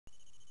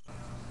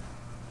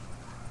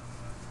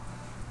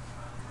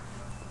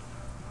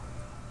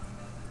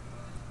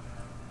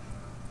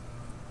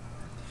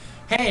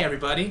Hey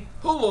everybody,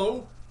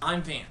 Hello,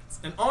 I'm Vance,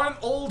 and I'm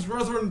Old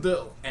Reverend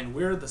Bill. and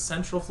we're the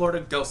Central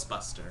Florida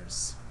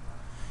Ghostbusters.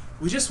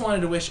 We just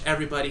wanted to wish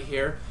everybody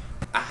here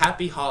a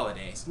happy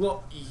holidays.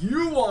 Well,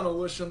 you want to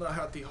wish them a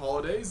happy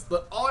holidays,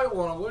 but I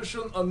want to wish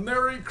them a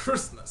Merry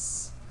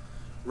Christmas.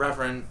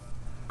 Reverend,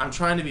 I'm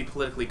trying to be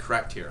politically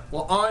correct here.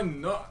 Well,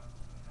 I'm not.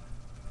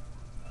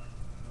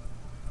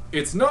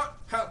 It's not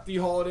happy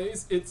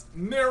holidays, it's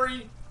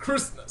Merry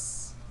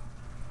Christmas.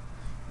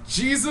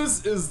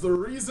 Jesus is the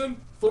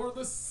reason for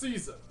the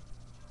season.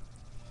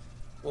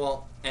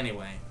 Well,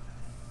 anyway.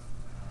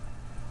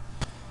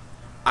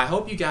 I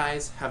hope you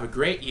guys have a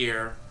great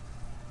year.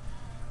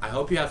 I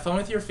hope you have fun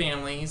with your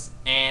families,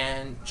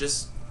 and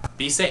just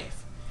be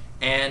safe.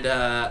 And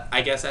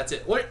I guess that's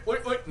it. Wait,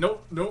 no,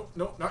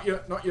 not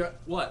yet.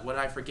 What? What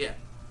did I forget?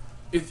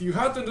 If you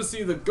happen to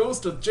see the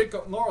ghost of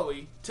Jacob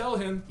Marley, tell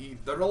him he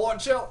better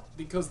watch out,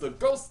 because the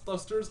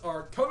Ghostbusters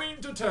are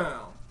coming to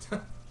town.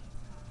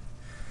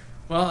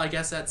 Well, I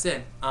guess that's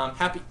it.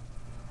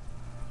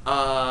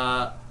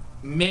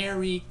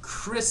 Merry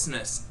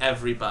Christmas,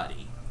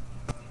 everybody.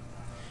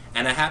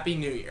 And a Happy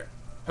New Year.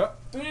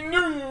 Happy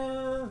New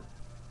Year!